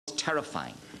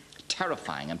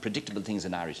terrifying and predictable things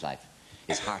in Irish life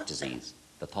is heart disease,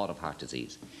 the thought of heart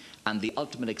disease. And the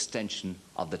ultimate extension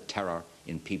of the terror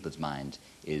in people's mind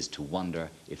is to wonder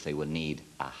if they will need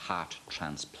a heart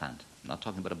transplant. I'm not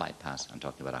talking about a bypass, I'm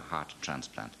talking about a heart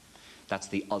transplant. That's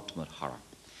the ultimate horror.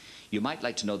 You might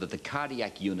like to know that the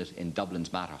cardiac unit in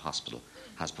Dublin's Mater Hospital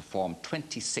has performed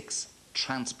 26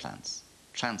 transplants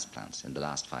in the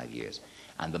last 5 years.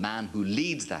 And the man who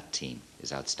leads that team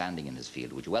is outstanding in his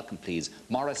field. Would you welcome, please,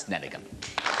 Maurice Nenigan.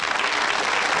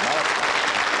 Maurice,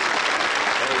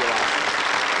 there you are.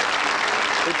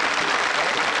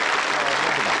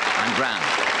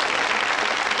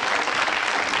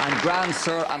 I'm grand,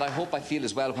 sir, and I hope I feel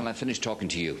as well when I finish talking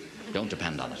to you. Don't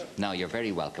depend on it. Now, you're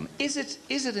very welcome. Is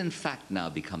it in fact now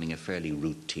becoming a fairly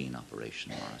routine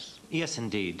operation, Maurice? Yes,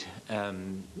 indeed.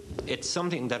 It's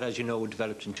something that, as you know,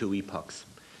 developed in two epochs.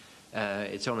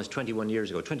 It's almost 21 years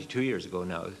ago, 22 years ago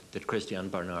now, that Christian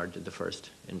Barnard did the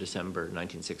first in December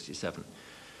 1967.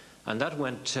 And that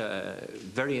went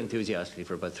very enthusiastically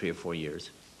for about 3 or 4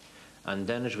 years. And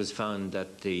then it was found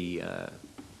that the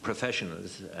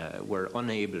professionals were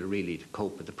unable really to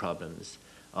cope with the problems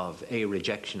of A,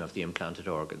 rejection of the implanted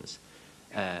organs,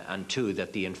 and 2,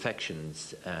 that the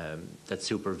infections that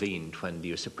supervened when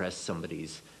you suppress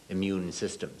somebody's immune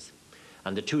systems.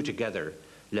 And the two together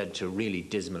led to really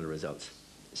dismal results.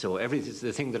 So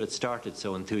the thing that had started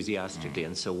so enthusiastically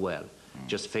and so well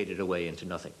just faded away into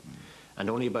nothing. And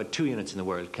only about 2 units in the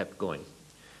world kept going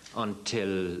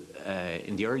until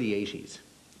in the early 80s,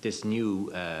 this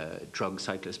new drug,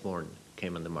 cyclosporine,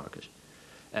 came on the market.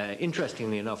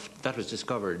 Interestingly enough, that was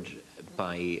discovered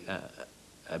by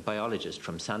a biologist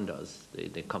from Sandoz,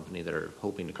 the company that are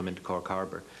hoping to come into Cork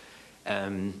Harbour,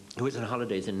 who was on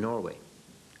holidays in Norway.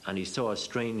 And he saw a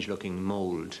strange-looking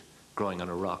mould growing on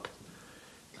a rock.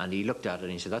 And he looked at it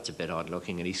and he said, that's a bit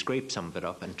odd-looking. And he scraped some of it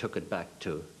up and took it back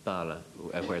to Bala,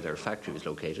 where their factory was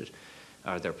located,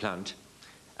 or their plant.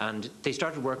 And they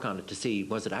started work on it to see,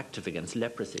 was it active against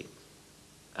leprosy?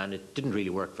 And it didn't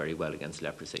really work very well against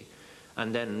leprosy.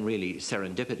 And then really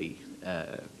serendipity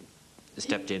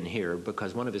stepped in here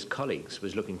because one of his colleagues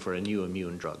was looking for a new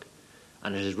immune drug.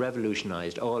 And it has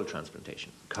revolutionized all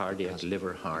transplantation, cardiac,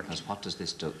 liver, heart. Because what does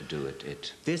this do?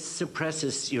 This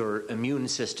suppresses your immune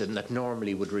system that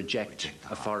normally would reject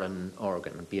a foreign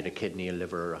organ, be it a kidney, a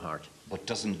liver, or a heart. But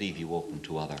doesn't leave you open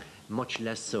to other? Much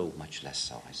less so. Much less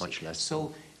so, I see. Much less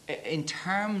so. In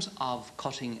terms of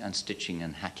cutting and stitching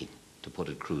and hacking, to put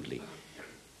it crudely,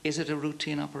 is it a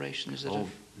routine operation? Is it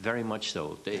very much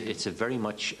so. It's a very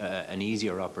much an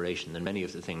easier operation than many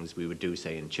of the things we would do,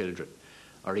 say, in children,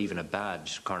 or even a bad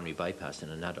coronary bypass in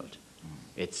an adult.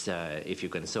 It's, if you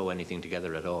can sew anything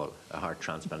together at all, a heart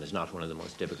transplant is not one of the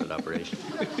most difficult operations.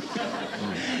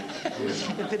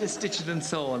 A bit of stitching and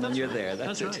sewing and you're there.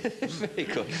 That's right. Very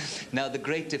good. Now, the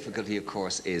great difficulty, of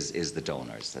course, is the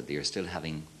donors, that you're still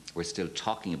having, we're still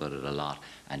talking about it a lot,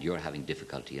 and you're having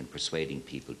difficulty in persuading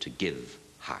people to give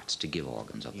hearts, to give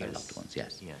organs of their loved ones.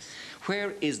 Yes. Yes.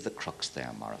 Where is the crux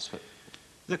there, Maurice?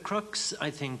 The crux,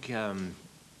 I think,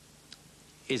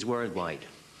 is worldwide.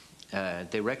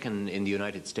 They reckon in the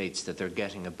United States that they're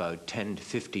getting about 10 to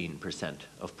 15%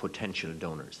 of potential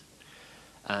donors.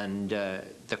 And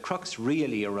the crux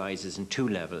really arises in two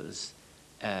levels.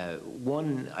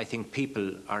 One, I think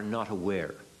people are not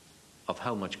aware of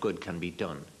how much good can be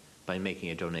done by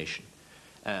making a donation.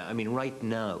 I mean, right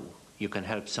now, you can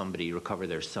help somebody recover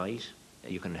their sight.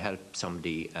 You can help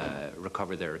somebody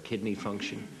recover their kidney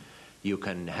function. You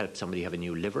can help somebody have a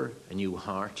new liver, a new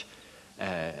heart,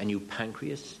 a new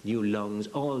pancreas, new lungs.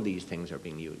 All these things are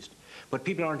being used. But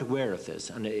people aren't aware of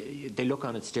this, and they look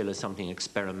on it still as something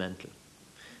experimental.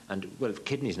 And, well,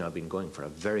 kidney's now been going for a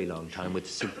very long time with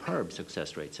superb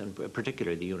success rates, and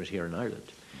particularly the unit here in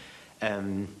Ireland.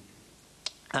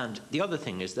 And the other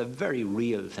thing is the very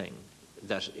real thing,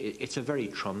 that it's a very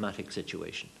traumatic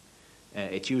situation.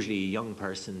 It's usually a young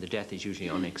person, the death is usually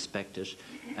unexpected,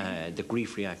 the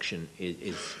grief reaction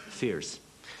is fierce.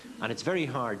 And it's very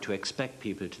hard to expect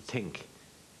people to think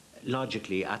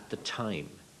logically at the time.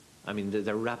 I mean,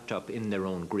 they're wrapped up in their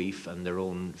own grief and their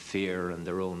own fear and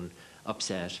their own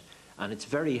upset, and it's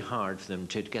very hard for them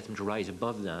to get them to rise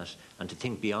above that and to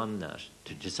think beyond that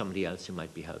to somebody else who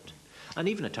might be helped. And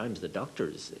even at times the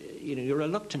doctors, you know, you're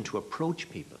reluctant to approach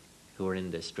people who are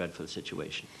in this dreadful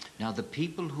situation. Now, the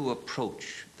people who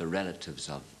approach the relatives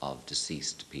of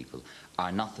deceased people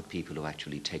are not the people who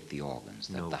actually take the organs.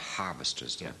 No. The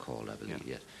harvesters, they're called, I believe.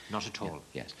 Yeah. Yes. Not at all.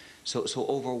 Yeah. Yes. So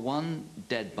over one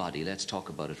dead body, let's talk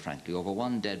about it frankly, over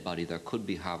one dead body there could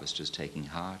be harvesters taking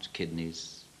heart,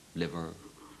 kidneys, liver,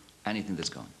 anything that's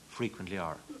gone. frequently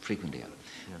are. Frequently are.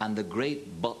 Yeah. And the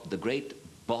great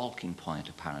balking point,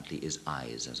 apparently, is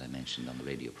eyes, as I mentioned on the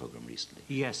radio program recently.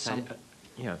 Yes,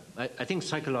 I think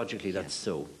psychologically that's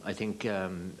so. I think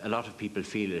a lot of people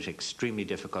feel it extremely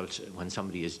difficult when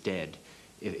somebody is dead.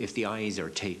 If the eyes are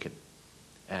taken,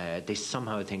 they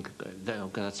somehow think, oh,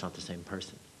 God, that's not the same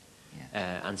person.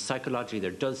 Yes. And psychologically, there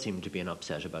does seem to be an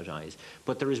upset about eyes.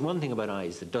 But there is one thing about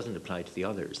eyes that doesn't apply to the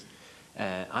others.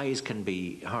 Eyes can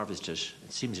be harvested.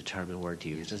 It seems a terrible word to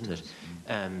use, doesn't it?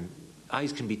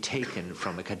 Eyes can be taken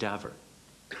from a cadaver.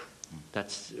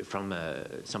 That's from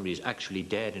somebody who's actually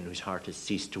dead and whose heart has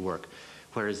ceased to work.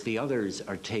 Whereas the others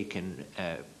are taken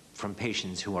from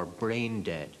patients who are brain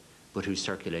dead, but whose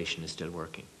circulation is still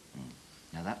working.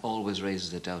 Now that always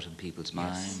raises a doubt in people's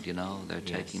mind, you know, they're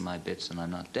taking my bits and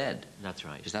I'm not dead. That's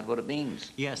right. Is that what it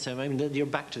means? Yes, I mean, you're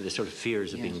back to the sort of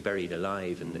fears of being buried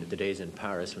alive in the days in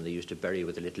Paris when they used to bury you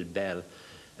with a little bell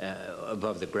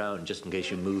above the ground just in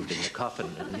case you moved in the coffin.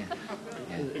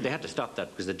 They had to stop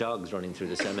that because the dogs running through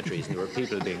the cemeteries and there were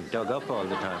people being dug up all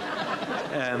the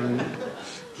time.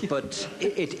 But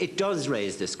it does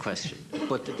raise this question.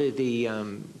 But the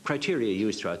criteria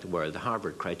used throughout the world, the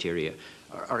Harvard criteria,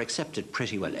 are accepted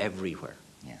pretty well everywhere.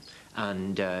 Yes.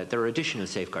 And there are additional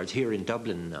safeguards. Here in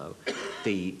Dublin now,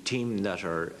 the team that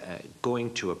are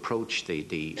going to approach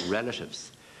the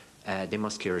relatives, they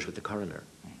must clear it with the coroner.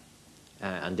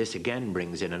 And this again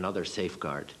brings in another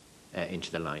safeguard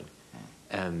into the line.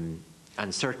 And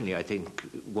certainly I think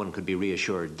one could be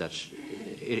reassured that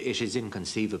it is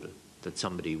inconceivable that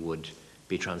somebody would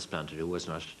be transplanted who was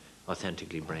not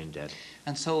authentically brain dead.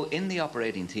 And so in the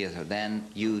operating theatre then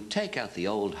you take out the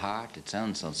old heart, it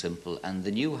sounds so simple, and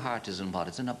the new heart is in what?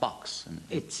 It's in a box?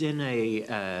 It's in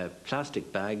a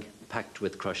plastic bag packed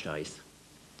with crushed ice.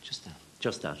 Just that?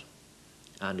 Just that.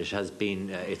 And it has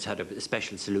been, it's had a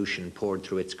special solution poured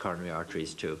through its coronary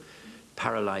arteries to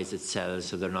paralyze its cells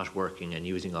so they're not working and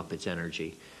using up its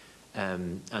energy.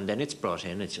 And then it's brought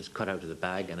in, it's just cut out of the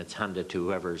bag and it's handed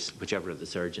to whichever of the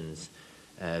surgeons,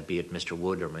 be it Mr.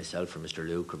 Wood or myself or Mr.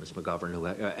 Luke or Ms. McGovern,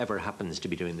 whoever happens to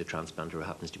be doing the transplant or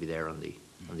happens to be there on the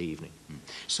evening.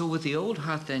 So with the old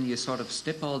heart then you sort of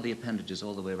snip all the appendages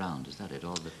all the way around, is that it?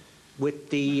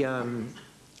 With the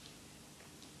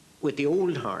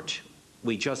old heart,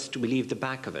 we leave the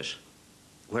back of it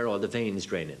where all the veins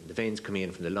drain in. The veins come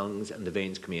in from the lungs and the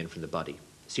veins come in from the body.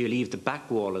 So you leave the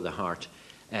back wall of the heart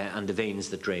and the veins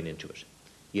that drain into it.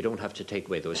 You don't have to take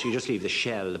away those. So you just leave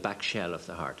the back shell of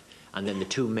the heart. And then the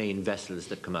two main vessels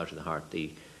that come out of the heart,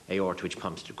 the aorta which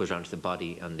goes around to the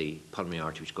body and the pulmonary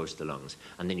artery which goes to the lungs.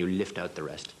 And then you lift out the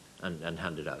rest and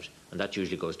hand it out. And that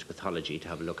usually goes to pathology to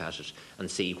have a look at it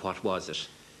and see what was it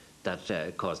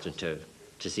that caused it to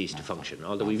cease to function,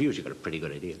 although we've usually got a pretty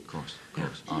good idea. Of course.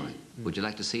 All right. Would you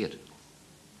like to see it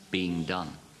being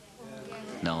done?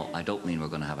 No, I don't mean we're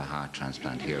going to have a heart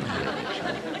transplant here on the radio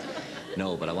show.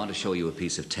 No, but I want to show you a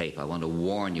piece of tape. I want to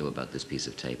warn you about this piece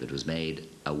of tape. It was made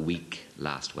a week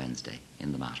last Wednesday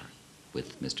in the Mater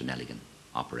with Mr. Nelligan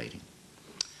operating.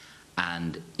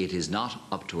 And it is not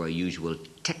up to our usual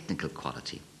technical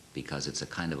quality because it's a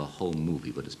kind of a home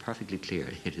movie, but it's perfectly clear.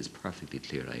 It is perfectly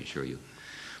clear, I assure you.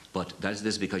 But this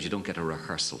is because you don't get a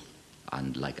rehearsal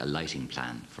and like a lighting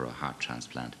plan for a heart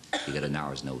transplant. You get an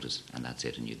hour's notice and that's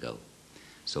it and you go.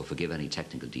 So forgive any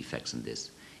technical defects in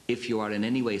this. If you are in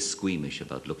any way squeamish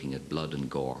about looking at blood and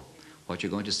gore, what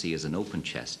you're going to see is an open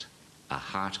chest, a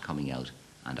heart coming out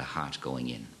and a heart going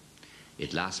in.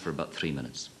 It lasts for about 3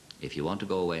 minutes. If you want to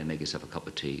go away and make yourself a cup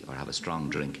of tea or have a strong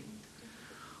drink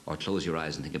or close your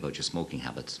eyes and think about your smoking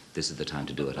habits, this is the time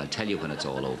to do it. I'll tell you when it's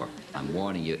all over. I'm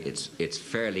warning you, it's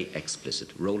fairly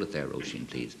explicit. Roll it there, Roisin,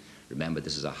 please. Remember,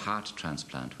 this is a heart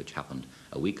transplant which happened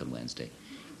a week on Wednesday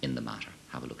in the Mater.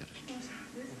 Have a look at it.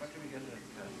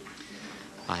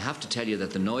 I have to tell you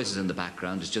that the noises in the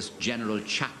background is just general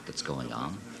chat that's going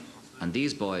on. And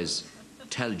these boys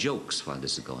tell jokes while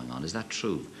this is going on. Is that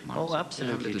true, Mark? Oh,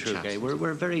 absolutely true, Gay.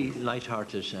 We're very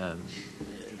light-hearted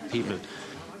people.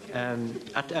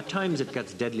 At times it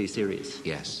gets deadly serious.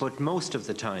 Yes. But most of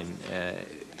the time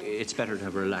it's better to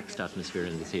have a relaxed atmosphere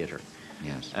in the theatre.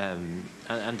 Yes.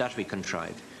 And that we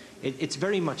contrive. This is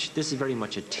very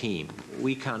much a team.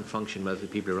 We can't function without the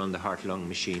people who run the heart-lung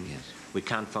machine. Yes. We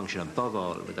can't function above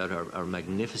all without our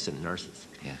magnificent nurses.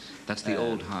 Yes. That's the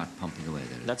old heart pumping away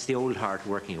there. That's the old heart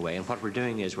working away. And what we're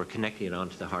doing is we're connecting it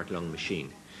onto the heart-lung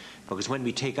machine. Because when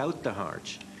we take out the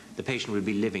heart, the patient will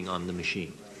be living on the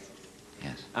machine.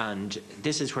 Yes. And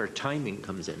this is where timing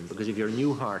comes in, because if your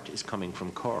new heart is coming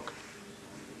from Cork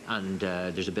and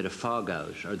there's a bit of fog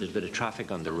out or there's a bit of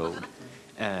traffic on the road,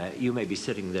 you may be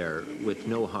sitting there with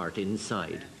no heart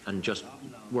inside and just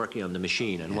working on the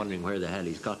machine and wondering where the hell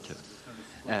he's got to.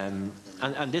 And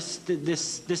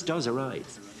this does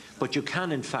arise. But you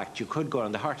can, in fact, you could go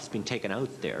on, the heart has been taken out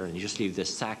there, and you just leave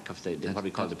this sac of what we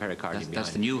call the pericardium behind.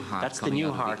 That's the new heart. That's the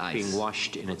new heart being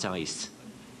washed in its ice.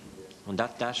 And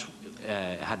that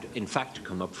had, in fact,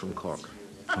 come up from Cork.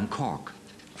 From Cork?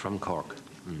 From Cork.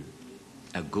 Mm.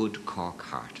 A good Cork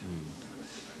heart. Mm.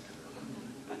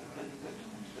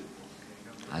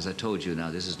 As I told you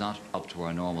now, this is not up to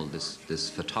our normal,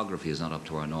 this photography is not up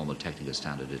to our normal technical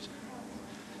standard.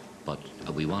 But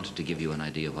we wanted to give you an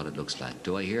idea of what it looks like.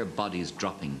 Do I hear bodies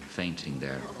dropping, fainting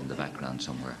there in the background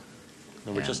somewhere?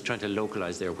 And we're just trying to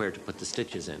localize there where to put the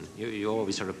stitches in. You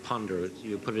always sort of ponder it,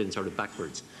 you put it in sort of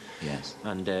backwards. Yes.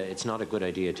 And it's not a good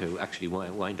idea to actually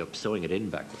wind up sewing it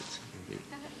in backwards.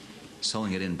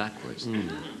 Sewing it in backwards?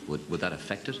 Mm. Would that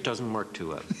affect it? Doesn't work too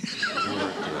well. Doesn't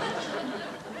work too well.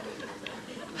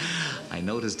 I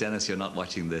notice, Dennis, you're not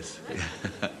watching this.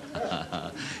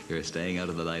 You're staying out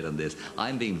of the light on this.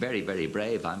 I'm being very, very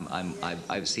brave.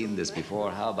 I've seen this before.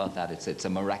 How about that? It's a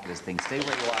miraculous thing. Stay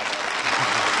where you are.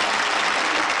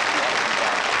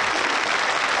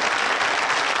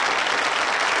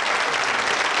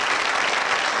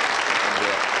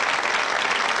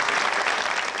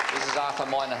 This is Arthur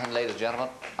Moynihan, ladies and gentlemen.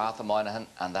 Arthur Moynihan,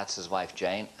 and that's his wife,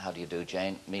 Jane. How do you do,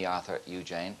 Jane? Me, Arthur, you,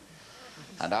 Jane.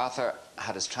 And Arthur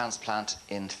had his transplant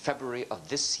in February of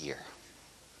this year.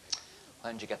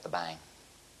 When did you get the bang?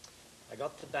 I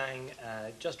got the bang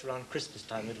just around Christmas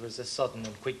time. It was a sudden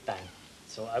and quick bang.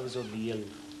 So I was only ill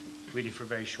really for a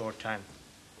very short time.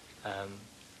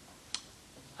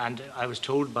 And I was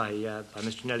told by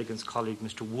Mr. Nelligan's colleague,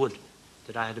 Mr. Wood,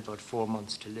 that I had about 4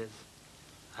 months to live.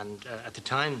 And at the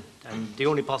time, the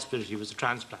only possibility was a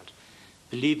transplant.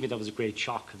 Believe me, that was a great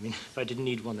shock. I mean, if I didn't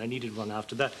need one, I needed one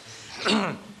after that.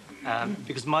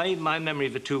 Because my memory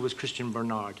of it too was Christian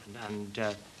Bernard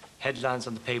and headlines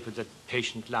on the paper that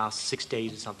patient lasts 6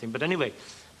 days or something. But anyway,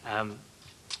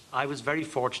 I was very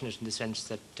fortunate in the sense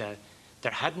that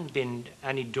there hadn't been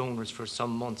any donors for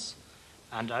some months.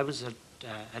 And I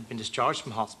had been discharged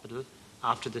from hospital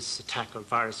after this attack of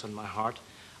virus on my heart.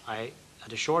 I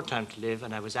had a short time to live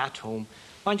and I was at home.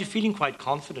 Mind you, feeling quite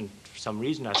confident for some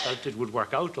reason. I felt it would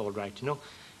work out all right, you know.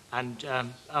 And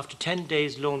after 10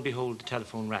 days, lo and behold, the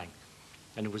telephone rang.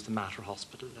 And it was the Mater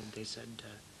Hospital. And they said,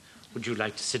 would you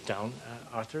like to sit down,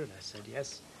 Arthur? And I said,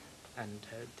 yes. And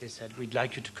they said, we'd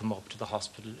like you to come up to the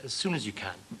hospital as soon as you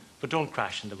can. But don't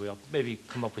crash on the way up. Maybe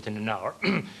come up within an hour.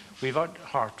 We've got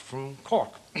heart from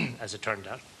Cork, as it turned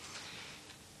out.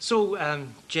 So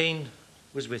Jane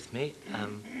was with me.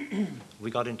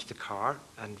 We got into the car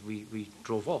and we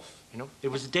drove off, you know. It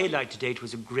was daylight today. It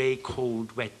was a grey,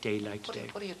 cold, wet daylight today.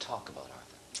 What do you talk about,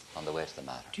 Arthur, on the way to the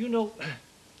Mater? Do you know,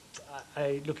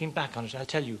 looking back on it, I'll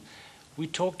tell you, we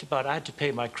talked about I had to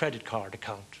pay my credit card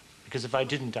account because if I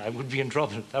didn't, I would be in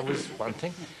trouble. That was one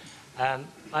thing. I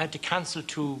had to cancel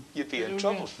 2... You'd be in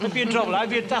trouble. I'd be in trouble.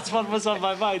 That's what was on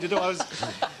my mind, you know.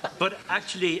 But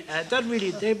actually,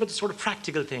 they were the sort of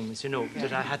practical things, you know,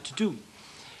 that I had to do.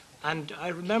 And I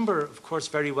remember, of course,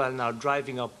 very well now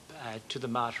driving up to the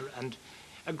Mater and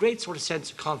a great sort of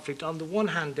sense of conflict. On the one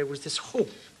hand, there was this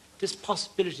hope, this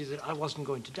possibility that I wasn't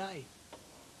going to die.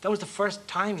 That was the first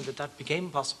time that became a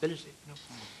possibility, you know.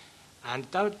 And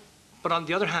but on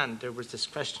the other hand, there was this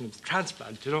question of the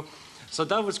transplant, you know. So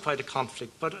that was quite a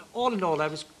conflict. But all in all, I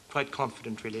was quite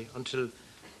confident, really, until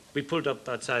we pulled up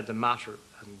outside the Mater.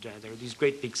 And there were these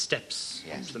great big steps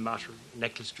to the Mater,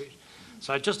 Necklace Street.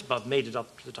 So I just about made it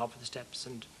up to the top of the steps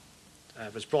and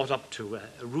was brought up to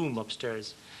a room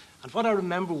upstairs. And what I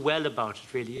remember well about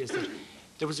it, really, is that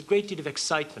there was a great deal of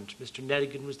excitement. Mr.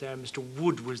 Nelligan was there, Mr.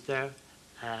 Wood was there.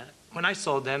 When I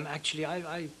saw them, actually,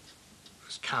 I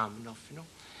was calm enough, you know.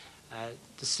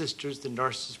 The sisters, the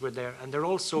nurses were there, and they're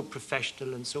all so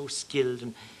professional and so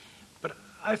skilled. But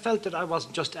I felt that I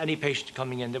wasn't just any patient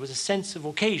coming in. There was a sense of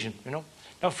occasion, you know.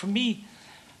 Now, for me,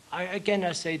 I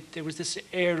say there was this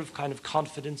air of kind of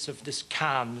confidence, of this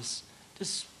calmness,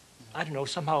 this, I don't know,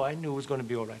 somehow I knew it was going to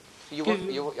be all right.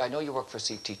 I know you work for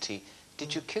CTT.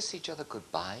 Did you kiss each other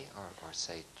goodbye or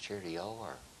say cheerio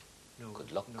or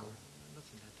good luck? No,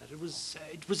 nothing like that. It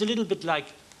was a little bit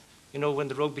like, you know, when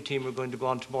the rugby team were going to go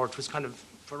on tomorrow, it was kind of,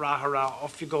 hurrah, hurrah,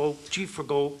 off you go, chief for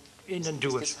go, in and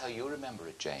do it. Is this how you remember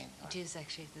it, Jane? It is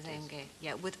actually the same game.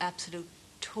 Yeah, with absolute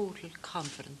total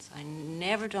confidence. I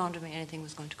never dawned on me anything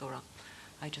was going to go wrong.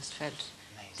 I just felt,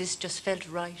 this just felt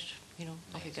right, you know,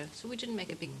 off you go. So we didn't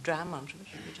make a big drama out of it.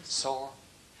 We just... Sore?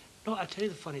 No, I'll tell you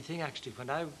the funny thing, actually.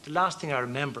 The last thing I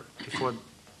remember before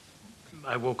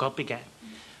I woke up again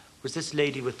was this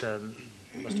lady with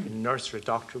must have been a nurse or a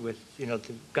doctor with, you know,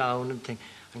 the gown and thing.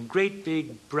 and great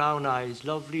big brown eyes,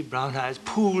 lovely brown eyes,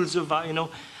 pools of, you know.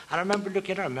 And I remember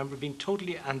looking at her, I remember being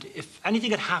totally, and if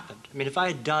anything had happened, I mean, if I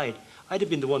had died, I'd have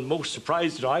been the one most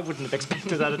surprised. You know, I wouldn't have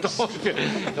expected that at all.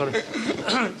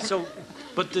 So,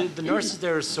 but the nurses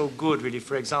there are so good, really.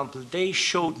 For example, they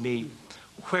showed me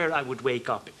where I would wake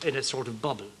up in a sort of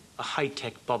bubble, a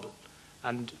high-tech bubble.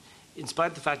 And in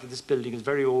spite of the fact that this building is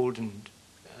very old and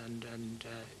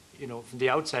you know, from the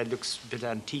outside looks a bit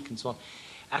antique and so on,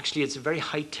 actually it's a very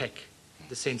high-tech.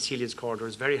 The St. Celia's corridor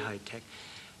is very high-tech.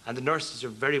 And the nurses are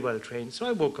very well trained. So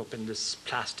I woke up in this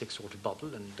plastic sort of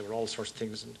bubble, and there were all sorts of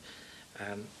things.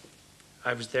 And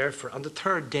I was there on the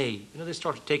third day. You know, they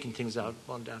started taking things out,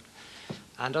 one down.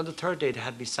 And on the third day, they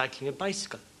had me cycling a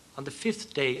bicycle. On the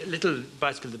fifth day, a little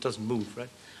bicycle that doesn't move, right?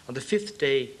 On the fifth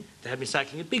day, they had me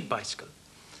cycling a big bicycle.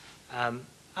 And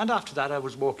after that, I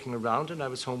was walking around, and I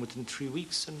was home within 3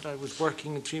 weeks, and I was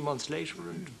working 3 months later.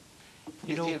 And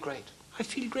you know, feel great. I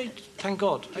feel great, thank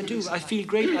God. I do. I feel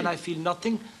great, and I feel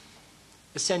nothing,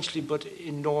 essentially, but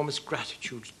enormous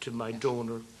gratitude to my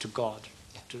donor, to God,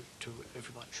 to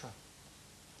everybody. Sure.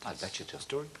 I'll bet you do.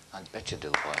 Story? I'll bet you do,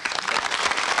 boy.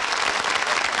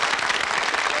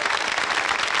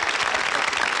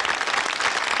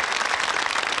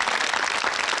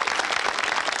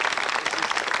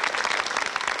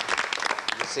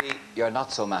 See, you're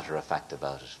not so matter-of-fact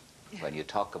about it. When you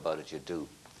talk about it, you do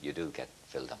get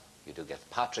filled up. You do get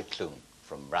Patrick Clune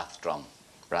from Rathstrum,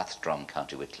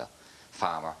 County Wicklow,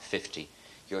 farmer, 50.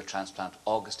 Your transplant,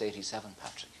 August 87,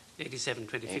 Patrick. 87,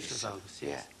 25th of August,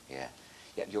 yes. Yeah,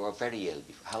 you were very ill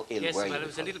before. How ill yes, were you? Yes, well, it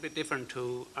was a little bit different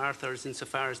to Arthur's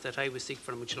insofar as that I was sick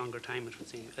for a much longer time. It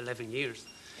was 11 years.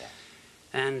 Yeah.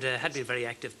 And had been very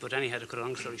active, but anyhow, to cut a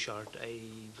long story short, I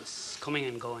was coming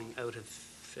and going out of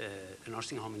a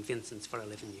nursing home in Vincent's for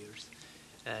 11 years.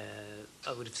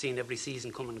 I would have seen every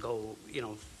season come and go, you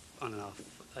know, on and off.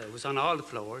 I was on all the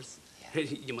floors. Yeah.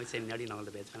 You might say nearly on all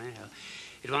the beds, but anyhow.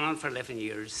 It went on for 11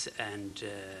 years and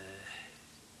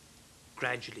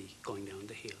gradually going down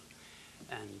the hill.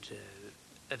 And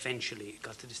eventually it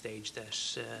got to the stage that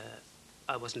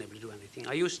I wasn't able to do anything.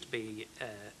 I used to be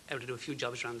able to do a few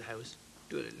jobs around the house,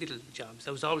 do little jobs.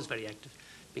 I was always very active,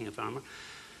 being a farmer.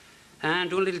 And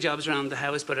doing little jobs around the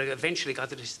house, but I eventually got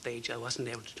to the stage I wasn't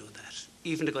able to do that.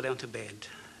 Even to go down to bed.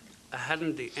 I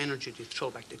hadn't the energy to throw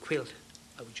back the quilt.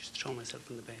 I would just throw myself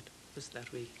in the bed. It was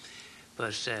that weak.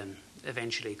 But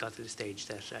eventually it got to the stage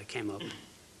that I came up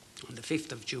on the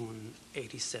 5th of June,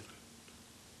 87.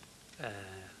 I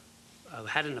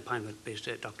had an appointment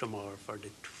with Dr. Moore for the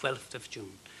 12th of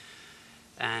June.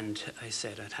 And I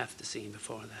said I'd have to see him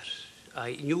before that.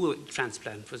 I knew a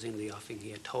transplant was in the offing.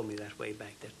 He had told me that way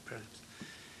back, that perhaps.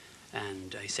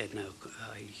 And I said, no,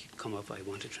 I come up, I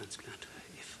want a transplant,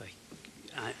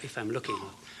 if I'm looking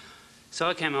up. So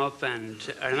I came up, and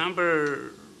I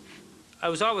remember I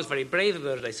was always very brave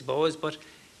about it, I suppose, but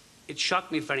it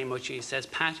shocked me very much. He says,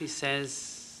 Pat, he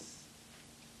says,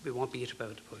 we won't beat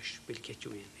about the bush, we'll get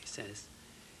you in, he says.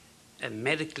 And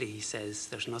medically, he says,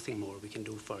 there's nothing more we can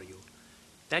do for you.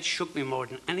 That shook me more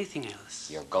than anything else.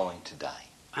 You're going to die.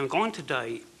 I'm going to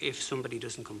die if somebody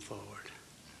doesn't come forward.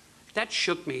 That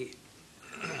shook me.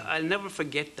 I'll never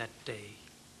forget that day.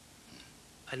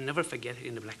 I'll never forget it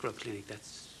in the Blackrock Clinic.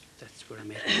 That's where I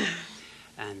met him.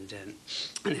 And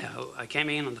anyhow, I came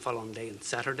in on the following day, on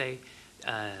Saturday,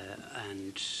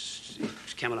 and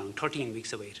it came along. 13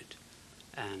 weeks awaited.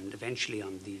 And eventually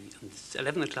on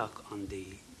 11 o'clock on the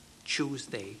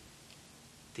Tuesday,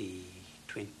 the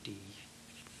 25th,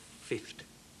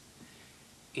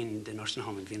 in the nursing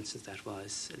home in Vincent, that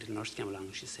was, a little nurse came along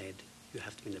and she said, you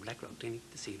have to be in the Blackrock Clinic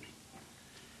this evening.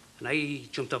 And I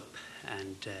jumped up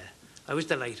and I was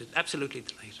delighted, absolutely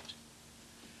delighted.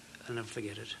 I'll never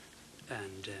forget it.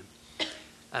 And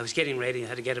I was getting ready, I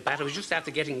had to get it back. I was just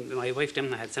after getting, my wife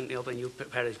Dimna had sent me up a new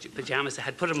pair of pyjamas. I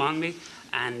had put them on me,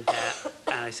 and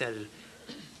I said,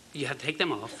 you have to take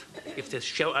them off. If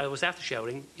I was after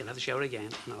showering, you'll have to shower again,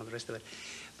 and all the rest of it.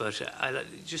 But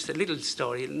just a little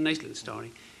story, a nice little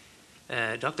story.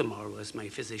 Dr. Moore was my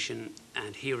physician,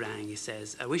 and he rang. He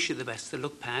says, I wish you the best of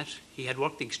luck, Pat. He had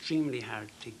worked extremely hard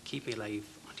to keep me alive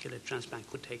until a transplant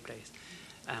could take place.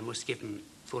 I must give him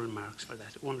full marks for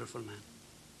that. Wonderful man.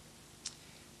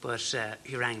 But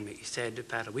he rang me. He said,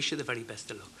 Pat, I wish you the very best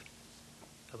of luck.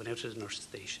 I went out to the nurse's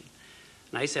station.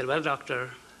 And I said, well,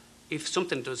 doctor, if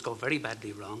something does go very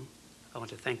badly wrong, I want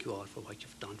to thank you all for what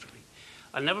you've done for me.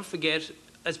 I'll never forget,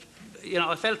 as you know,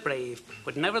 I felt brave,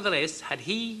 but nevertheless, had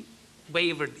he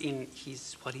wavered in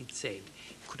what he'd said,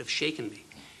 it could have shaken me.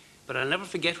 But I'll never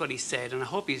forget what he said, and I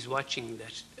hope he's watching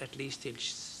that at least he'll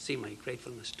see my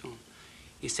gratefulness to him.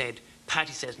 He said,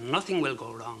 Paddy says, nothing will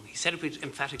go wrong. He said it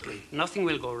emphatically, nothing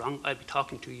will go wrong. I'll be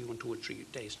talking to you in 2 or 3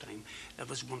 days' time. That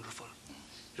was wonderful.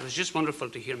 It was just wonderful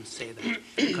to hear him say that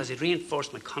because it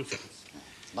reinforced my confidence.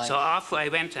 So off I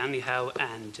went anyhow,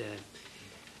 and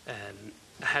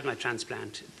I had my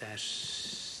transplant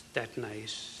that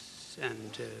night,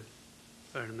 and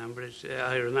I remember it.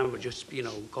 I remember just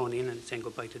going in and saying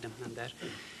goodbye to them and that,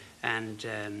 and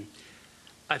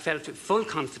I felt full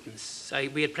confidence.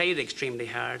 We had prayed extremely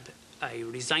hard. I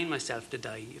resigned myself to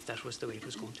die if that was the way it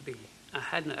was going to be. I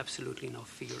had absolutely no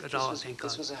fear at all, thank God.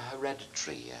 This was a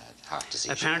hereditary heart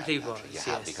disease. Apparently it was, yes.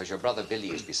 Because your brother Billy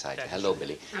is beside you. Hello,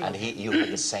 Billy. And you had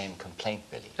the same complaint,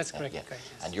 Billy. That's correct. Yeah. Correct,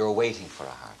 yes. And you're waiting for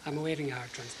a heart. I'm awaiting a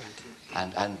heart transplant.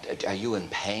 And are you in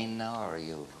pain now, or are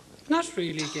you Not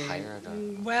really, Gay. tired?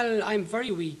 Or? Well, I'm very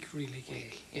weak, really,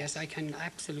 Gay. Yes, I can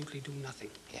absolutely do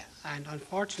nothing. Yeah. And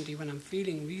unfortunately, when I'm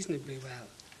feeling reasonably well,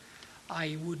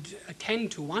 I would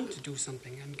tend to want to do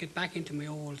something and get back into my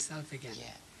old self again. Yeah.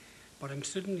 But I'm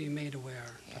suddenly made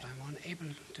aware that I'm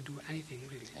unable to do anything,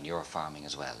 really. And you're farming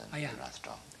as well in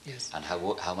Rathstrong. Yes. And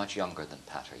how much younger than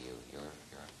Pat are you? You're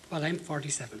Well, I'm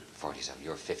 47. 47.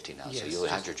 You're 50 now, so Yes, you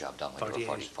had your job done when you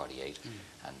were 48.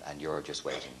 And you're just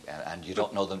waiting. And you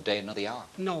don't know the day nor the hour.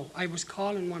 No, I was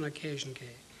called on one occasion,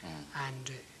 Gay, and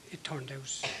it turned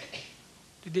out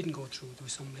it didn't go through. There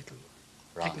was some little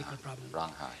technical problem.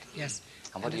 Wrong heart. Yes.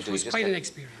 And what do you do? It was quite an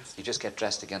experience. You just get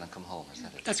dressed again and come home, is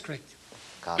that it? That's correct.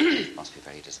 God, it must be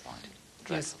very disappointing.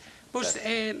 Yes. Dreadful.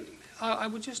 But I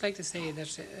would just like to say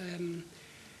that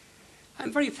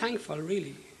I'm very thankful,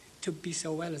 really, to be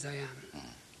so well as I am.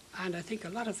 And I think a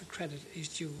lot of the credit is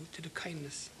due to the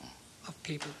kindness of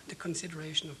people, the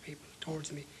consideration of people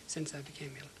towards me since I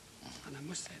became ill. And I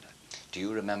must say that. Do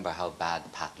you remember how bad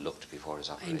Pat looked before his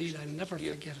operation? Indeed, I'll never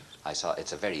forget it. I saw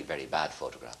it's a very, very bad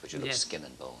photograph, but you look Yes. skin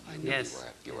and bone. You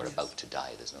were Yes. about to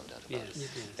die, there's no doubt about it. Yes.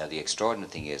 Now, the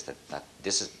extraordinary thing is that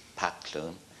this is Pat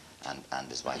Clune and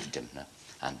his wife Dimna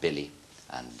and Billy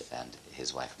and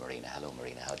his wife Marina. Hello,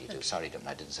 Marina, how do you do? Sorry, Dimna,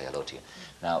 I didn't say hello to you.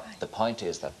 Now, the point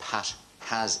is that Pat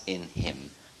has in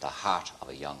him the heart of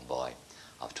a young boy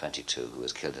of 22 who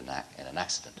was killed in an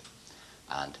accident.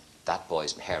 And that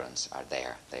boy's parents are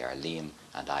there. They are Liam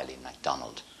and Eileen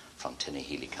MacDonald from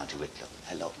Tinnahealy, County Wicklow.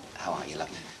 Hello, how are you? Look,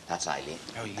 that's Eileen.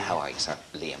 How are you, sir?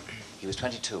 Liam. He was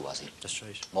 22, was he? That's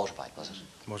right. Motorbike, was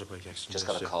it? Motorbike accident. Just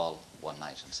got a call one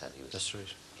night and said he was... That's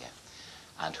right. Yeah.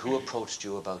 And who approached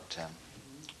you about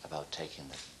taking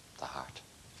the heart?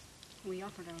 We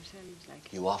offered ourselves,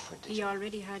 like. You offered, did He you?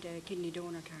 already had a kidney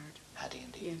donor card. Had he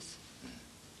indeed? Yes.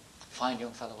 Fine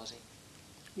young fellow, was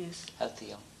he? Yes. Healthy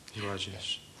young? He was,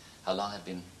 yes. How long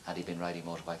had he been riding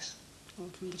motorbikes? Oh,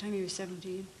 from the time he was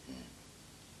 17.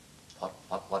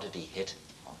 What did he hit,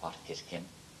 or what hit him?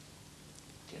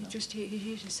 Do you know? He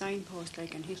hit a signpost,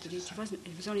 like, and hit it.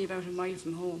 It was only about a mile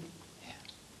from home.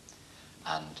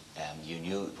 Yeah. And you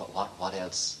knew what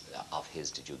else of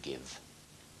his did you give?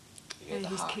 You gave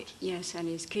the heart. Yes, and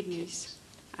his kidneys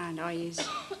and eyes.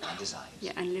 And his eyes.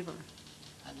 Yeah, and liver.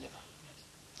 And liver.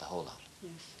 The whole lot.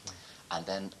 Yes. And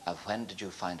then when did you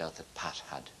find out that Pat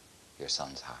had your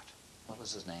son's heart? What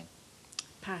was his name?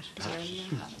 Pat. Pat,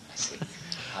 I see.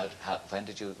 When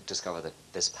did you discover that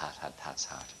this Pat had Pat's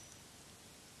heart?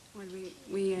 Well,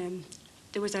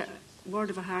 there was a word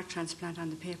of a heart transplant on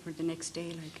the paper the next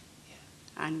day, like,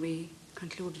 and we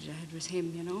concluded that it was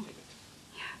him, you know.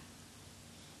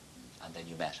 Yeah. And then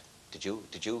you met. Did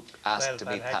you ask to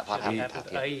meet Pat? What happened,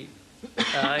 Pat?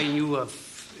 I knew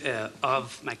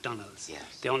of McDonald's. Yes.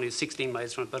 They only 16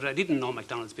 miles from it, but I didn't know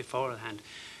McDonald's beforehand.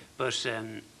 But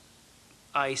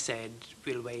I said,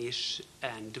 we'll wait,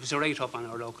 and there was a write-up on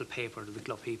our local paper, the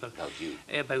Wicklow People,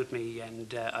 about me,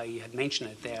 and I had mentioned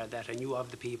it there, that I knew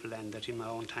of the people and that in my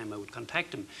own time I would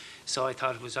contact them. So I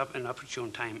thought it was an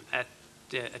opportune time at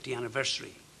the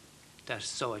anniversary.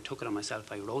 So I took it on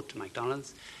myself. I wrote to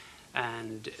McDonald's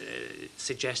and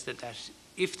suggested that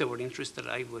if they were interested,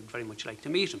 I would very much like to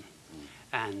meet them.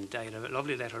 And I had a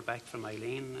lovely letter back from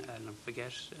Eileen, I'll never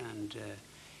forget, and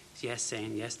yes,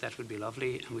 saying yes, that would be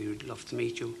lovely, and we would love to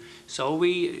meet you. So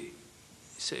we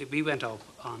went up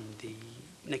on the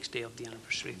next day of the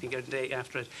anniversary, I think, or the day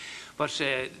after it. But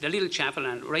the little chapel,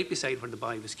 and right beside where the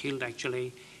boy was killed,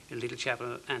 actually, a little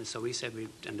chapel, and so we said,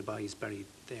 and the boy is buried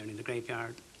there in the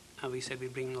graveyard, and we said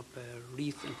we'd bring up a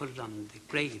wreath and put it on the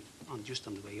grave, just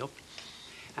on the way up.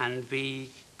 And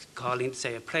we called in to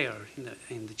say a prayer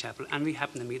in the chapel, and we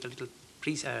happened to meet a little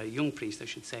priest, young priest, I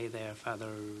should say, there, Father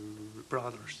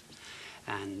Brothers,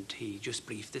 and he just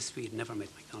briefed us. We had never met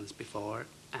McDonald's before,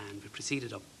 and we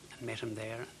proceeded up and met him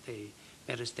there. They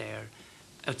met us there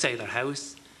outside their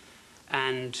house,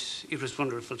 And it was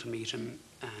wonderful to meet him,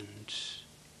 and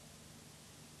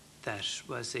that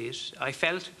was it. I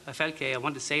felt, Kay, I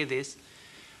want to say this,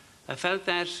 I felt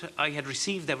that I had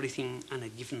received everything and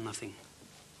had given nothing.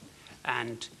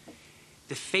 And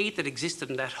the faith that existed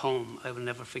in that home, I will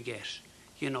never forget.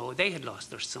 You know, they had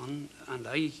lost their son, and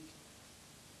I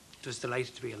was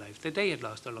delighted to be alive. They had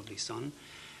lost their lovely son,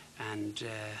 and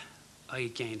I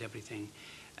had gained everything.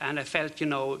 And I felt, you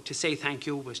know, to say thank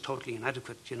you was totally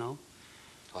inadequate, you know.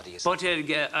 What do you say? But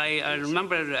I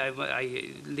remember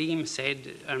Liam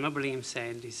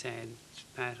said, he said,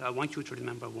 Pat, I want you to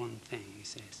remember one thing, he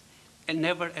says. And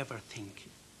never ever think,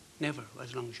 never,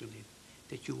 as long as you live,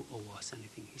 that you owe us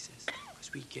anything, he says.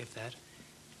 Because we gave that,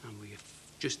 and we are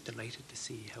just delighted to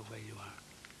see how well you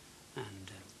are.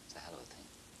 And it's a hell of a thing.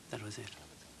 That was it.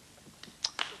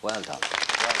 Well done.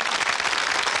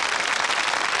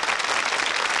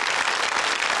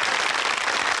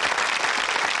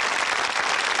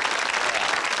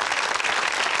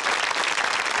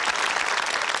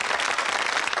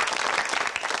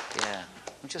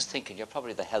 I'm just thinking, you're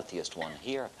probably the healthiest one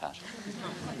here, Pat.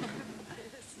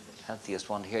 Healthiest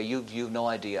one here. You've no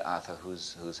idea, Arthur,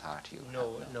 whose heart you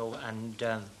have. No. And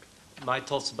my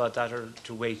thoughts about that are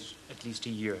to wait at least a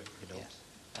year, you know. Yes.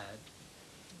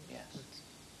 Yes.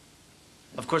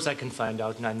 Of course, I can find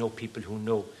out, and I know people who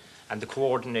know. And the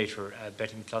coordinator,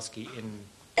 Betty McCluskey in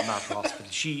Mater Hospital,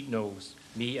 she knows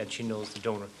me and she knows the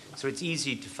donor. So it's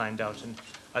easy to find out. And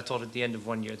I thought at the end of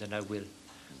 1 year that I will.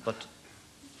 But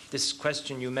this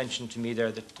question you mentioned to me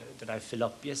there that I fill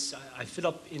up, yes, I fill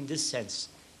up in this sense.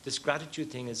 This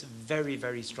gratitude thing is a very,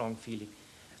 very strong feeling.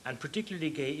 And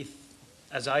particularly, Gay, if,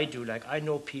 as I do, like I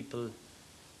know people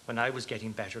when I was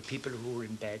getting better, people who were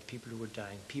in bed, people who were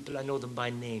dying, people I know them by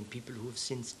name, people who have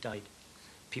since died,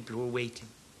 people who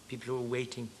are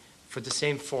waiting for the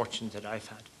same fortune that I've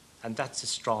had. And that's a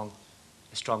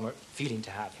stronger feeling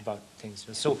to have about things.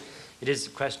 So it is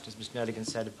a question, as Ms. Nelligan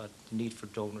said, about the need for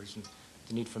donors and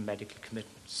the need for medical commitment.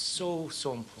 So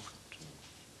important.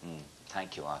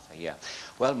 Thank you, Arthur. Yeah.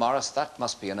 Well, Maurice, that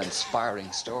must be an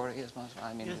inspiring story, isn't it?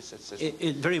 I mean, yes.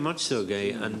 it's very much so,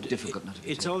 Gay. And difficult not to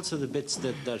be it's also the bits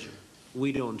that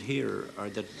we don't hear or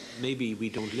that maybe we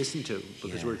don't listen to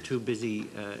because we're too busy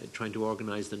trying to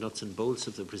organise the nuts and bolts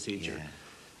of the procedure.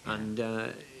 Yeah. And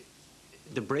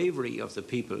the bravery of the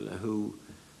people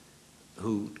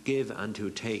who give and who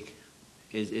take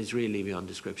is really beyond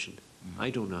description. I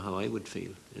don't know how I would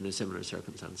feel in a similar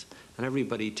circumstance. And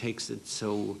everybody takes it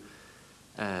so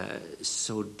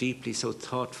deeply, so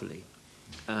thoughtfully.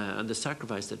 And the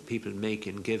sacrifice that people make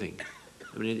in giving,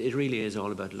 I mean, it really is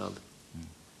all about love.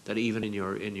 That even in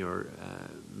your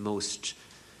most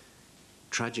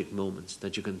tragic moments,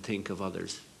 that you can think of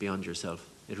others beyond yourself.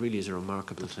 It really is a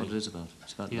remarkable thing. That's what it is about.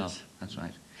 It's about yes. love. That's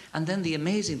right. And then the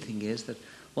amazing thing is that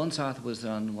once Arthur was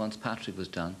done, once Patrick was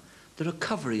done, the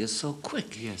recovery is so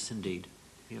quick. Yes, indeed.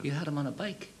 Yeah. You had him on a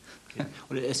bike. Yeah.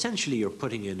 Well, essentially, you're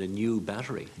putting in a new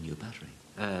battery. A new battery.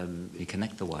 You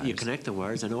connect the wires. You connect the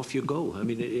wires and off you go. I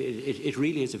mean, it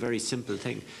really is a very simple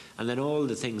thing. And then all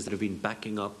the things that have been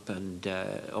backing up and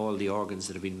all the organs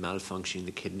that have been malfunctioning,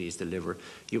 the kidneys, the liver,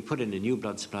 you put in a new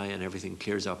blood supply and everything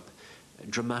clears up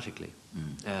dramatically.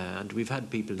 And we've had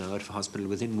people now out of hospital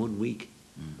within 1 week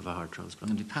of a heart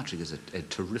transplant. And Patrick is a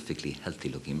terrifically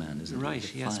healthy-looking man, isn't he?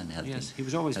 Right, yes. Fine, healthy, yes. He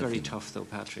was always healthy very man. tough, though,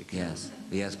 Patrick. Yes,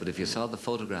 yes, but if you saw the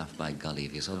photograph, by golly,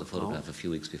 if you saw the photograph a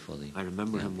few weeks before the... I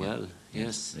remember him well,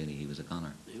 yes. Really, he was a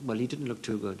goner. Well, he didn't look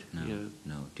too good. No, yeah.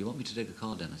 no. Do you want me to take a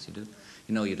call, Dennis? You do?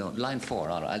 No, you don't. Line 4,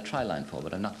 all right. I'll try line 4,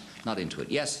 but I'm not into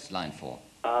it. Yes, line 4.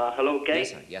 Hello, Gay?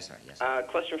 Yes, sir. Yes, sir. Yes, sir.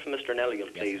 Question for Mr.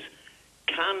 Nelligan, please.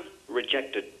 Yes, Can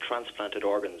rejected transplanted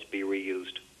organs be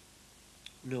reused?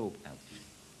 No.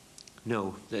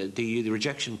 No. The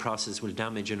rejection process will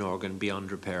damage an organ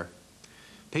beyond repair.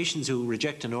 Patients who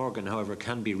reject an organ, however,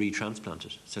 can be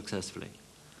retransplanted successfully.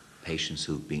 Patients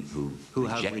who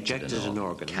have rejected an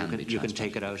organ, you can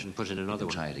take it out and put in another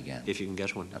one. Try it again. If you can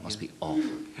get one. That must be awful.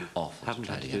 Awful. Haven't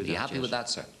had to do that. Are you happy with that,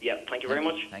 sir? Yeah, thank you very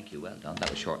much. Thank you. Well done. That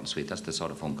was short and sweet. That's the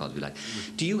sort of phone calls we like.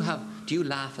 Do you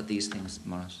laugh at these things,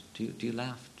 Maurice? Do you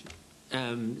laugh?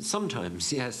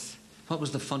 Sometimes, yes. What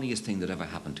was the funniest thing that ever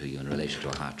happened to you in relation to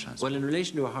a heart transplant? Well, in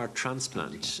relation to a heart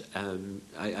transplant,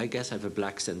 I guess I have a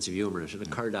black sense of humour. It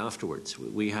occurred afterwards.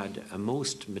 We had a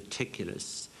most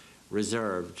meticulous,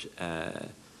 reserved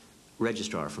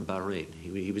registrar from Bahrain.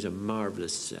 He was a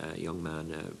marvellous young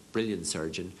man, a brilliant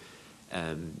surgeon,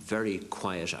 very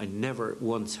quiet. I never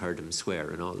once heard him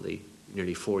swear in all the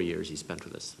nearly 4 years he spent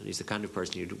with us. And he's the kind of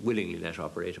person you'd willingly let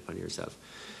operate upon yourself.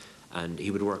 And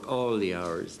he would work all the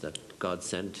hours that God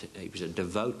sent. He was a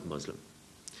devout Muslim.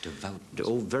 Devout.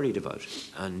 Oh, very devout.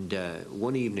 And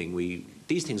one evening,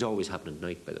 these things always happen at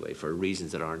night, by the way, for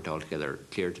reasons that aren't altogether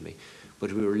clear to me.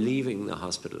 But we were leaving the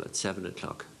hospital at 7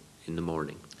 o'clock in the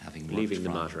morning, leaving the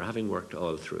mater, having worked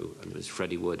all through. And it was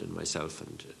Freddie Wood and myself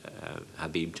and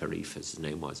Habib Tarif, as his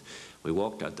name was. We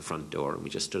walked out the front door and we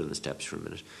just stood on the steps for a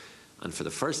minute. And for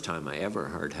the first time I ever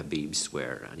heard Habib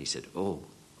swear, and he said, oh,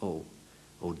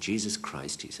 Jesus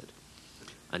Christ, he said.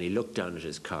 And he looked down at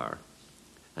his car,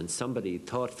 and somebody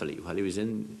thoughtfully, while he was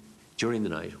during the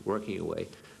night, working away,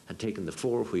 had taken the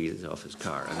 4 wheels off his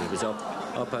car, and he was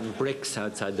up on bricks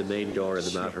outside the main door of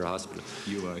the Mater Hospital.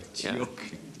 You are joking.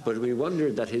 Yeah. But we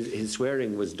wondered that his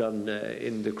swearing was done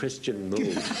in the Christian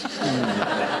mood.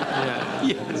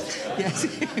 Yes,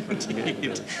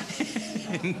 indeed.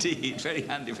 Indeed, very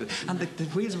handy for that. And the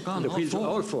wheels were gone,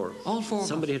 all four. All four.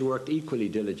 Somebody had worked equally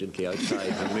diligently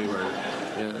outside when we were...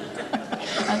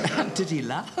 And did he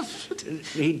laugh?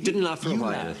 He didn't laugh for a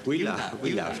while. Laughed. We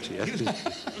laughed, yeah.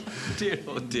 Dear,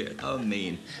 oh dear, how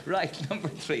mean. Right, number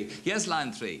 3. Yes,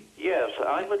 line 3. Yes,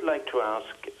 I would like to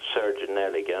ask Surgeon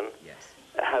Nelligan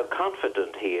how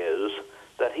confident he is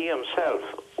that he himself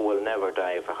will never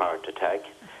die of a heart attack,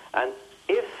 and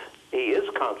if he is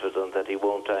confident that he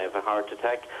won't die of a heart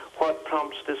attack, what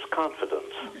prompts this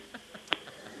confidence?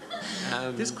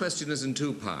 This question is in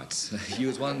 2 parts.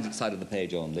 Use one side of the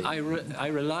page only. I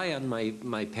rely on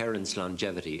my parents'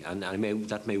 longevity, and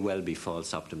that may well be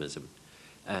false optimism.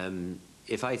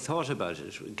 If I thought about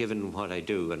it, given what I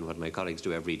do and what my colleagues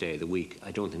do every day of the week,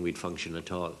 I don't think we'd function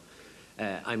at all.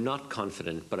 I'm not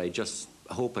confident, but I just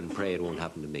hope and pray it won't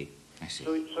happen to me. I see.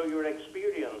 So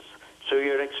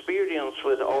your experience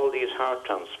with all these heart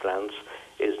transplants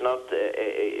is not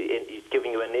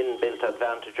giving you an inbuilt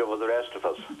advantage over the rest of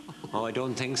us? Oh, I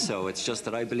don't think so. It's just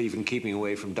that I believe in keeping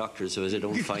away from doctors so as I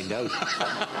don't find out.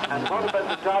 And what about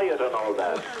the diet and all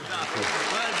that?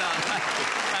 Well done.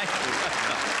 Thank you.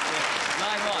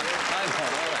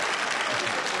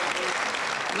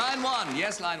 Line 1. Line 1.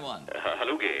 Yes, line 1.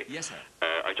 Hello, Gay. Yes, sir.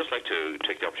 I'd just like to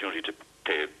take the opportunity to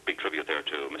pay a big tribute there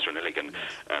to Mr. Nelligan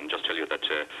and just tell you that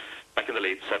back in the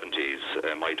late 70s,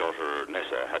 my daughter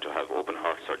Nessa had to have open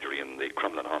heart surgery in the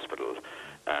Crumlin Hospital,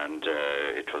 and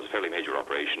it was a fairly major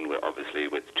operation, obviously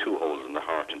with 2 holes in the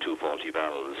heart and 2 faulty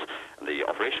valves. And the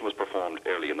operation was performed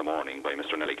early in the morning by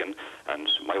Mr. Nelligan, and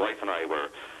my wife and I were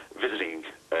visiting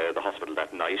the hospital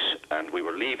that night, and we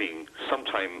were leaving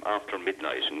sometime after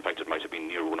midnight. In fact, it might have been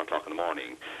near 1 o'clock in the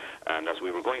morning. And as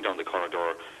we were going down the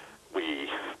corridor, we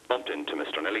bumped into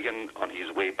Mr. Nelligan on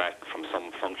his way back from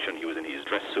some function. He was in his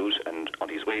dress suit, and on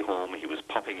his way home he was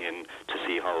popping in to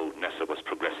see how Nessa was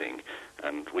progressing.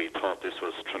 And we thought this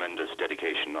was tremendous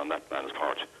dedication on that man's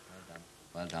part. Well done.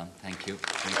 Well done. Thank you.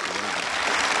 Thank you. Well done.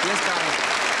 Yes, darling.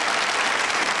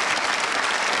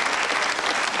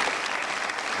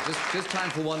 Just time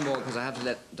for one more, because I have to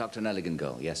let Dr. Nelligan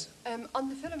go. Yes. On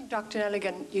the film, Dr.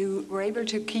 Nelligan, you were able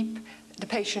to keep the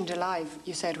patient alive,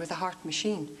 you said, with a heart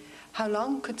machine. How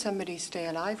long could somebody stay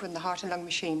alive with the heart and lung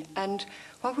machine? And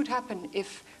what would happen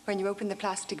if, when you open the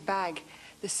plastic bag,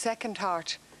 the second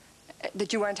heart,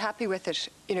 that you weren't happy with it,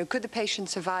 could the patient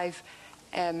survive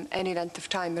any length of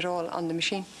time at all on the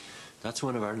machine? That's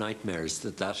one of our nightmares,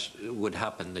 that would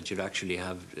happen, that you'd actually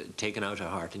have taken out a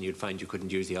heart and you'd find you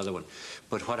couldn't use the other one.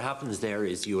 But what happens there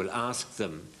is you will ask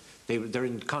them, they're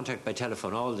in contact by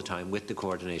telephone all the time with the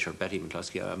coordinator, Betty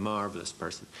McCluskey, a marvellous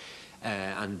person.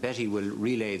 And Betty will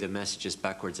relay the messages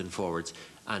backwards and forwards.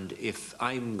 And if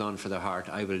I'm gone for the heart,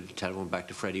 I will telephone back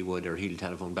to Freddie Wood, or he'll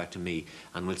telephone back to me,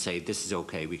 and we'll say, this is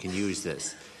okay, we can use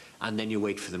this. And then you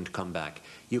wait for them to come back.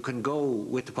 You can go,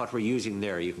 with what we're using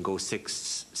there, you can go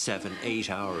 6, 7, 8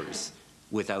 hours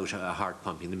without a heart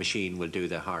pumping. The machine will do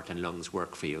the heart and lungs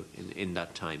work for you in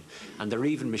that time. And there are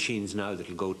even machines now that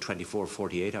will go 24,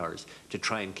 48 hours to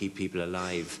try and keep people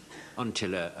alive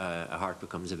until a heart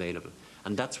becomes available.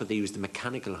 And that's what they use the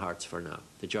mechanical hearts for now,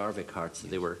 the Jarvik hearts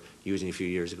that they were using a few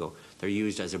years ago. They're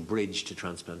used as a bridge to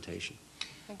transplantation.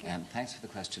 Thank you. Thanks for the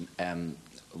question.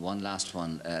 One last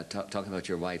one, talking about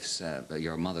your wife's,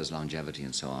 your mother's longevity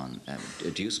and so on.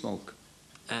 Do you smoke?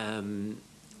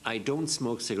 I don't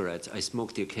smoke cigarettes. I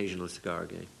smoke the occasional cigar,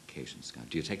 Gay. Occasional cigar.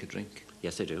 Do you take a drink?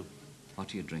 Yes, I do. What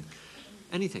do you drink?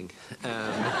 Anything.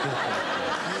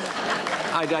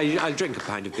 I'll drink a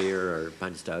pint of beer or a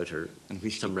pint of stout or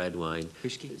some red wine.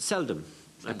 Whiskey? Seldom.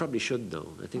 I probably should,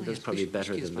 though. I think that's probably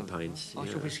better than the pints. Oh,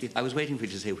 whiskey. I was waiting for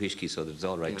you to say whiskey so that it's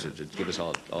all right to give us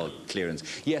all clearance.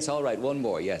 Yes, all right, one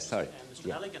more. Yes, sorry. Mr.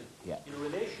 Nelligan, in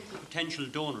relation to potential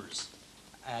donors,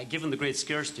 given the great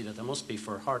scarcity that there must be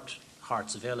for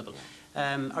hearts available,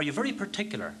 are you very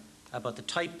particular about the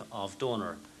type of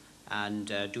donor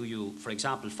And do you, for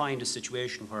example, find a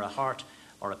situation where a heart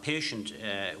or a patient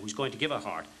who's going to give a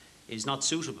heart is not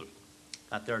suitable,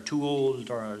 that they're too old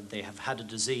or they have had a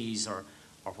disease or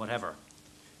whatever?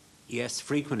 Yes,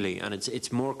 frequently, and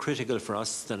it's more critical for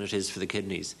us than it is for the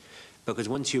kidneys, because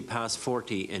once you pass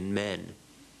 40 in men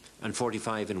and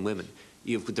 45 in women,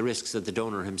 you've the risks that the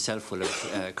donor himself will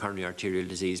have coronary arterial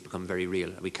disease become very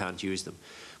real. We can't use them.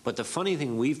 But the funny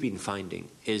thing we've been finding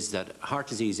is that heart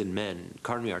disease in men,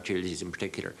 coronary arterial disease in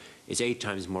particular, is 8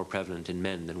 times more prevalent in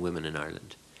men than women in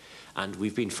Ireland. And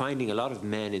we've been finding a lot of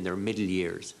men in their middle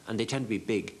years, and they tend to be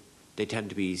big. They tend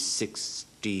to be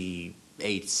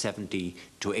 68, 70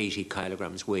 to 80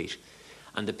 kilograms weight.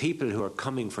 And the people who are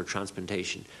coming for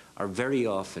transplantation are very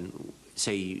often,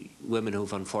 say, women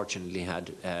who've unfortunately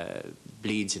had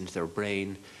bleeds into their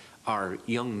brain, or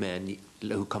young men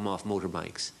who come off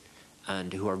motorbikes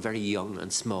and who are very young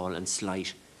and small and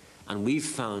slight. And we've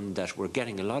found that we're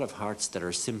getting a lot of hearts that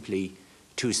are simply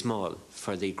too small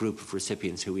for the group of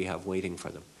recipients who we have waiting for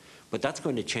them. But that's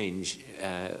going to change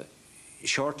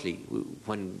shortly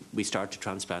when we start to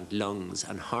transplant lungs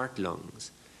and heart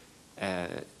lungs.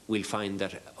 We'll find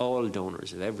that all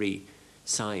donors of every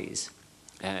size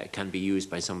can be used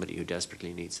by somebody who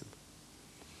desperately needs them.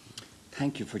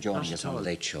 Thank you for joining us on the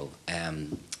Late Show.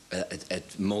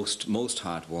 Most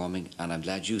heartwarming, and I'm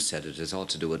glad you said it. It's all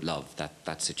to do with love,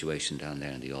 that situation down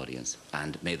there in the audience.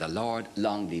 And may the Lord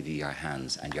long leave you your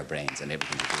hands and your brains and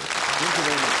everything you do. Thank you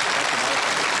very much.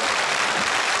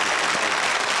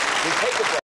 We'll take a break.